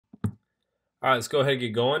All right, let's go ahead and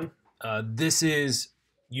get going. This is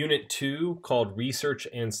Unit 2 called Research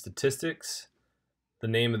and Statistics. The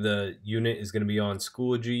name of the unit is going to be on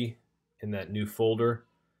Schoology in that new folder.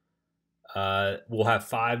 We'll have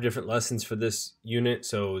 5 different lessons for this unit,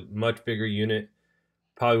 so much bigger unit,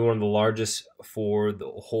 probably one of the largest for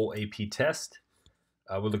the whole AP test.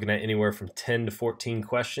 We're looking at anywhere from 10 to 14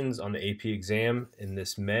 questions on the AP exam in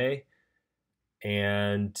this May,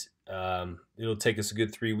 and it'll take us a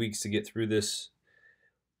good 3 weeks to get through this.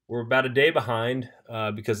 We're about a day behind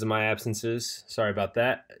because of my absences. Sorry about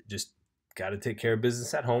that. Just got to take care of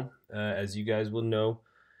business at home, as you guys will know.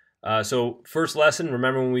 So first lesson,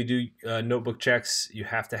 remember when we do notebook checks, you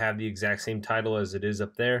have to have the exact same title as it is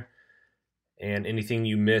up there. And anything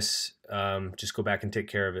you miss, just go back and take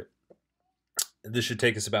care of it. This should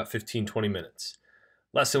take us about 15-20 minutes.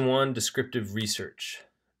 Lesson 1, descriptive research.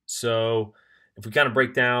 So if we kind of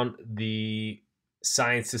break down the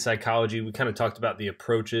science to psychology, we kind of talked about the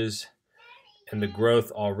approaches and the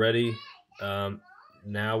growth already.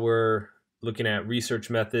 Now we're looking at research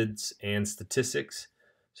methods and statistics.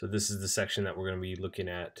 So this is the section that we're going to be looking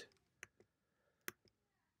at.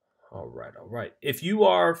 All right. If you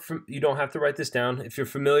are, you don't have to write this down. If you're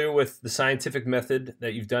familiar with the scientific method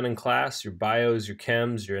that you've done in class, your bios, your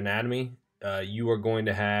chems, your anatomy, you are going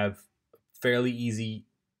to have fairly easy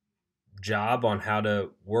job on how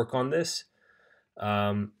to work on this.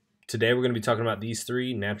 Today we're going to be talking about these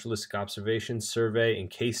 3: naturalistic observation, survey, and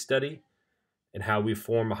case study, and how we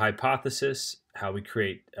form a hypothesis, how we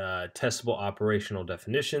create testable operational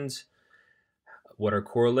definitions, what are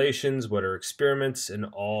correlations, what are experiments, and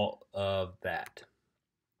all of that.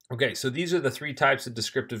 Okay, so these are the 3 types of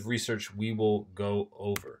descriptive research we will go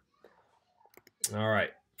over. All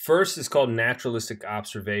right, first is called naturalistic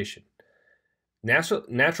observation.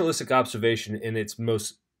 Naturalistic observation in its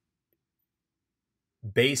most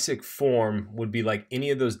basic form would be like any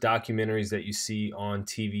of those documentaries that you see on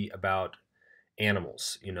TV about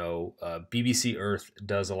animals. BBC Earth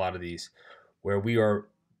does a lot of these, where we are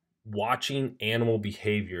watching animal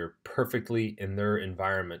behavior perfectly in their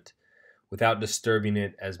environment without disturbing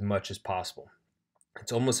it as much as possible.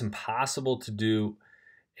 It's almost impossible to do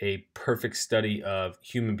a perfect study of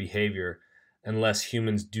human behavior unless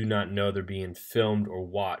humans do not know they're being filmed or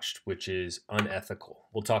watched, which is unethical.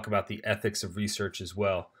 We'll talk about the ethics of research as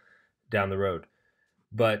well down the road.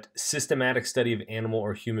 But systematic study of animal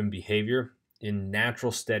or human behavior in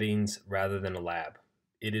natural settings rather than a lab.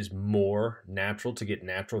 It is more natural to get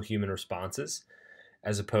natural human responses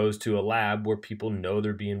as opposed to a lab where people know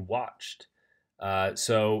they're being watched.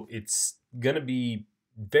 So it's going to be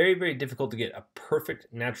very, very difficult to get a perfect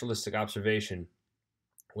naturalistic observation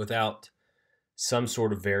without some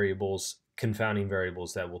sort of variables, confounding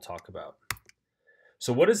variables that we'll talk about.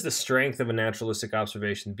 So what is the strength of a naturalistic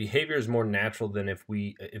observation? Behavior is more natural than if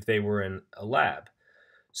they were in a lab.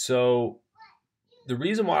 So the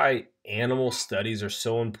reason why animal studies are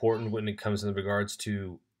so important when it comes in regards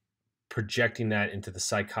to projecting that into the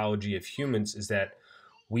psychology of humans is that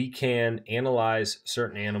we can analyze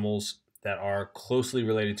certain animals that are closely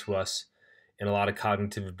related to us in a lot of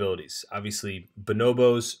cognitive abilities. Obviously,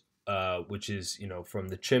 bonobos, which is from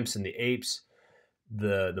the chimps and the apes,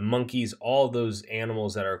 the monkeys, all those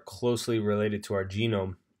animals that are closely related to our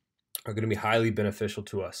genome are going to be highly beneficial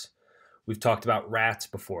to us. We've talked about rats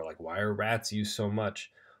before, like why are rats used so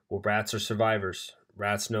much? Well, rats are survivors.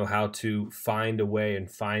 Rats know how to find a way and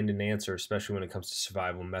find an answer, especially when it comes to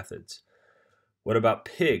survival methods. What about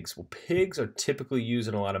pigs? Well, pigs are typically used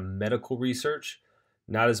in a lot of medical research,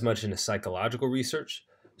 not as much in a psychological research,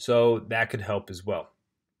 so that could help as well.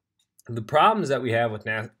 The problems that we have with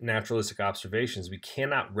naturalistic observations, we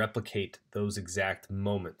cannot replicate those exact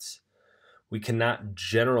moments. We cannot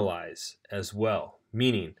generalize as well,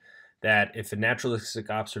 meaning that if a naturalistic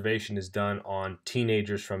observation is done on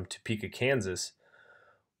teenagers from Topeka, Kansas,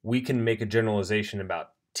 we can make a generalization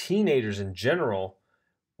about teenagers in general,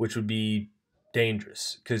 which would be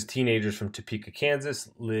dangerous because teenagers from Topeka, Kansas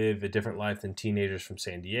live a different life than teenagers from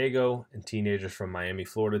San Diego and teenagers from Miami,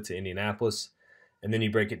 Florida to Indianapolis. And then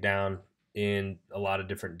you break it down in a lot of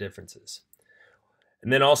different differences.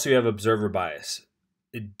 And then also you have observer bias.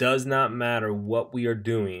 It does not matter what we are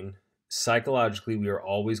doing. Psychologically, we are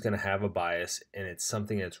always going to have a bias, and it's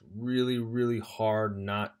something that's really, really hard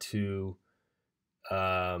not to.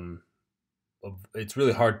 It's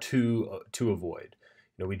really hard to avoid.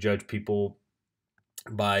 We judge people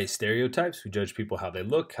by stereotypes. We judge people how they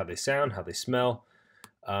look, how they sound, how they smell.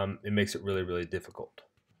 It makes it really, really difficult.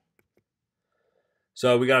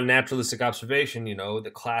 So we got a naturalistic observation,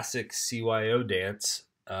 the classic CYO dance.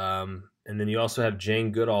 And then you also have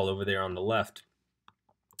Jane Goodall over there on the left.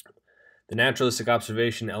 The naturalistic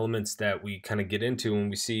observation elements that we kind of get into when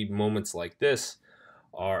we see moments like this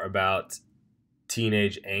are about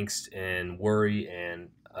teenage angst and worry and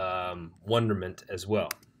wonderment as well.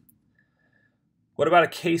 What about a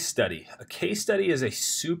case study? A case study is a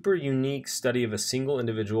super unique study of a single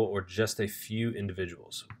individual or just a few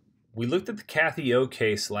individuals. We looked at the Kathy O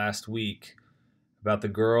case last week about the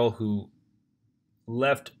girl who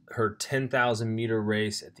left her 10,000 meter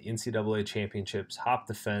race at the NCAA championships, hopped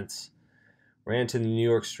the fence, ran to the New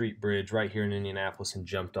York Street Bridge right here in Indianapolis and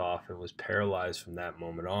jumped off and was paralyzed from that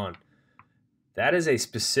moment on. That is a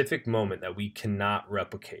specific moment that we cannot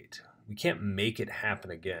replicate. We can't make it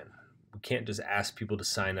happen again. We can't just ask people to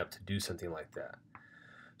sign up to do something like that.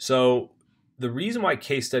 So the reason why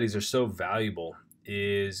case studies are so valuable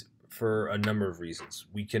is for a number of reasons.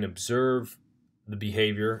 We can observe the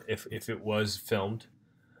behavior if it was filmed.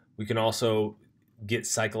 We can also get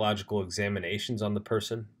psychological examinations on the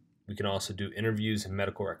person. We can also do interviews and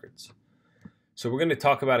medical records. So we're going to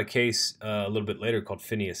talk about a case a little bit later called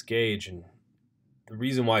Phineas Gage. And the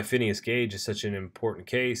reason why Phineas Gage is such an important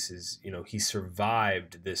case is, he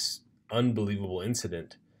survived this unbelievable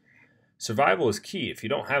incident. Survival is key. If you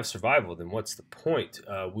don't have survival, then what's the point?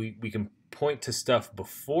 We can point to stuff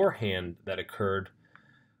beforehand that occurred,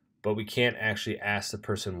 but we can't actually ask the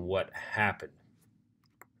person what happened.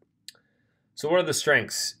 So what are the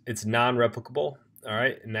strengths? It's non-replicable, all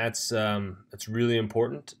right, and that's really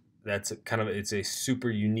important. It's a super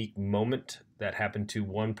unique moment that happened to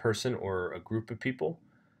one person or a group of people.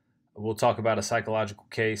 We'll talk about a psychological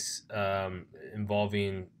case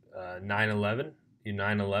involving 9/11.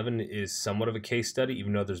 9/11 is somewhat of a case study,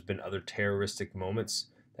 even though there's been other terroristic moments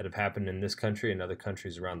that have happened in this country and other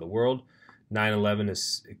countries around the world. 9/11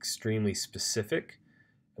 is extremely specific,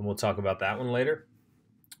 and we'll talk about that one later.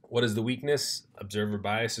 What is the weakness? Observer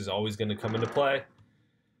bias is always going to come into play,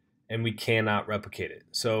 and we cannot replicate it.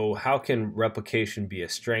 So how can replication be a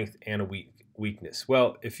strength and a weakness?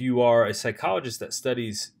 Well, if you are a psychologist that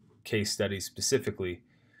studies case studies specifically,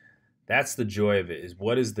 that's the joy of it, is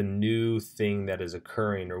what is the new thing that is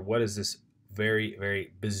occurring, or what is this very,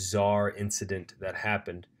 very bizarre incident that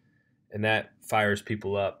happened? And that fires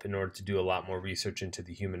people up in order to do a lot more research into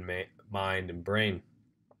the human mind and brain.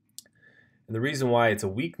 And the reason why it's a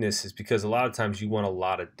weakness is because a lot of times you want a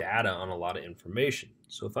lot of data on a lot of information.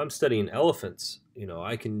 So if I'm studying elephants,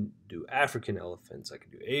 I can do African elephants, I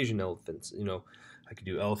can do Asian elephants, I could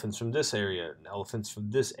do elephants from this area and elephants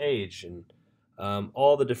from this age, and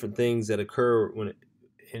all the different things that occur when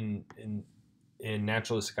in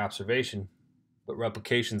naturalistic observation, but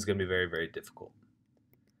replication is going to be very, very difficult.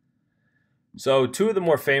 So two of the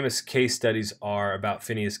more famous case studies are about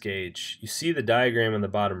Phineas Gage. You see the diagram on the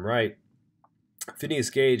bottom right. Phineas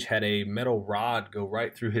Gage had a metal rod go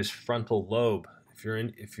right through his frontal lobe.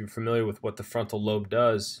 If you're familiar with what the frontal lobe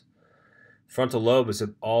does, frontal lobe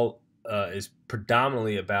is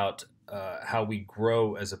predominantly about how we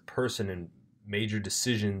grow as a person and major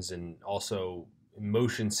decisions, and also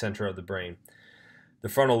emotion center of the brain. The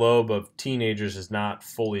frontal lobe of teenagers is not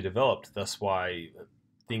fully developed. That's why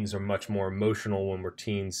things are much more emotional when we're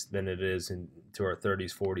teens than it is into our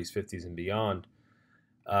 30s, 40s, 50s, and beyond.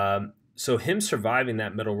 So him surviving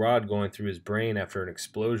that metal rod going through his brain after an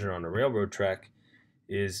explosion on a railroad track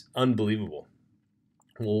is unbelievable.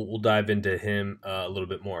 We'll dive into him a little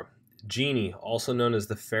bit more. Jeannie, also known as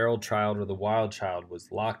the feral child or the wild child,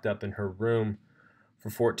 was locked up in her room for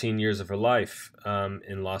 14 years of her life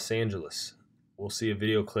in Los Angeles. We'll see a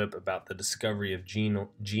video clip about the discovery of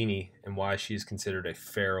Jeannie and why she is considered a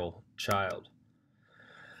feral child.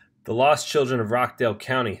 The Lost Children of Rockdale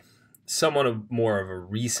County, somewhat more of a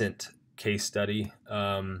recent case study.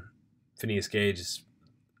 Phineas Gage is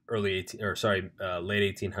late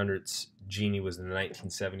 1800s. Jeannie was in the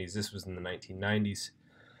 1970s. This was in the 1990s.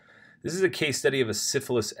 This is a case study of a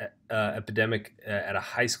syphilis epidemic at a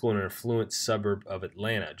high school in an affluent suburb of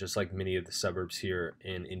Atlanta, just like many of the suburbs here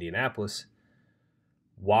in Indianapolis.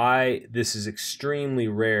 Why this is extremely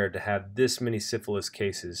rare to have this many syphilis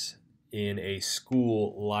cases in a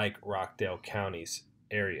school like Rockdale County's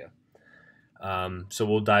area. So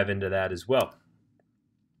we'll dive into that as well.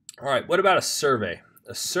 All right, what about a survey?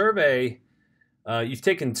 A survey, you've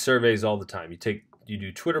taken surveys all the time. You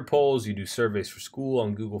do Twitter polls, you do surveys for school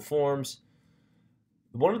on Google Forms.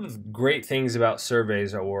 One of the great things about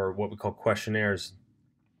surveys, or what we call questionnaires,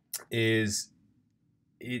 is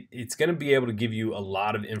it's going to be able to give you a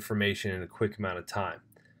lot of information in a quick amount of time.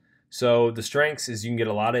 So the strengths is you can get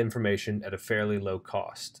a lot of information at a fairly low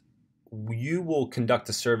cost. You will conduct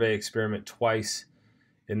a survey experiment twice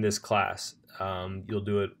in this class. You'll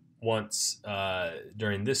do it once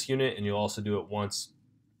during this unit, and you'll also do it once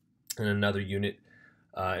and another unit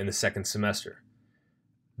in the second semester.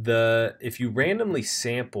 If you randomly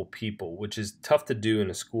sample people, which is tough to do in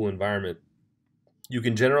a school environment, you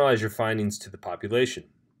can generalize your findings to the population.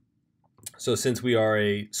 So since we are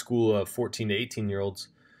a school of 14 to 18-year-olds,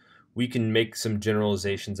 we can make some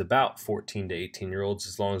generalizations about 14 to 18-year-olds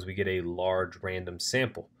as long as we get a large random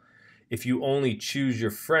sample. If you only choose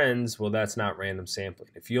your friends, well, that's not random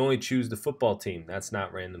sampling. If you only choose the football team, that's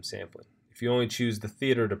not random sampling. If you only choose the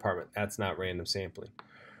theater department, that's not random sampling.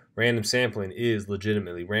 Random sampling is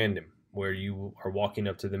legitimately random, where you are walking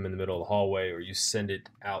up to them in the middle of the hallway, or you send it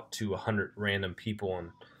out to 100 random people,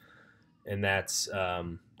 and that's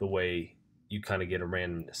the way you kind of get a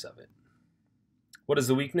randomness of it. What is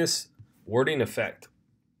the weakness? Wording effect.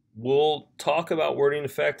 We'll talk about wording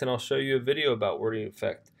effect, and I'll show you a video about wording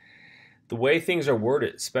effect. The way things are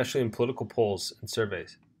worded, especially in political polls and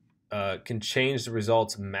surveys, can change the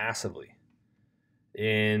results massively.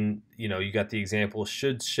 And you got the example: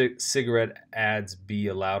 should cigarette ads be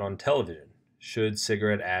allowed on television? Should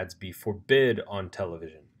cigarette ads be forbid on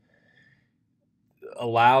television?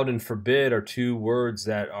 Allowed and forbid are two words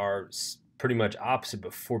that are pretty much opposite,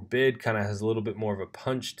 but forbid kind of has a little bit more of a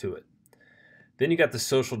punch to it. Then you got the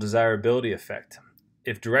social desirability effect.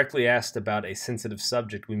 If directly asked about a sensitive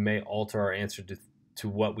subject, we may alter our answer to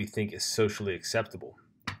what we think is socially acceptable.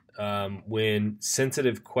 When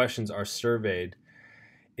sensitive questions are surveyed,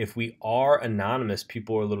 if we are anonymous,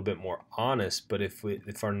 people are a little bit more honest, but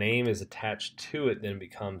if our name is attached to it, then it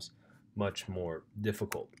becomes much more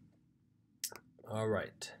difficult. All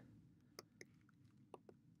right.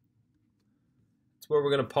 That's where we're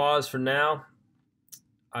going to pause for now.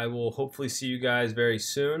 I will hopefully see you guys very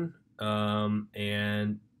soon,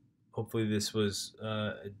 and hopefully this was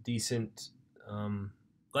a decent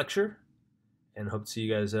lecture, and hope to see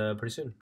you guys pretty soon.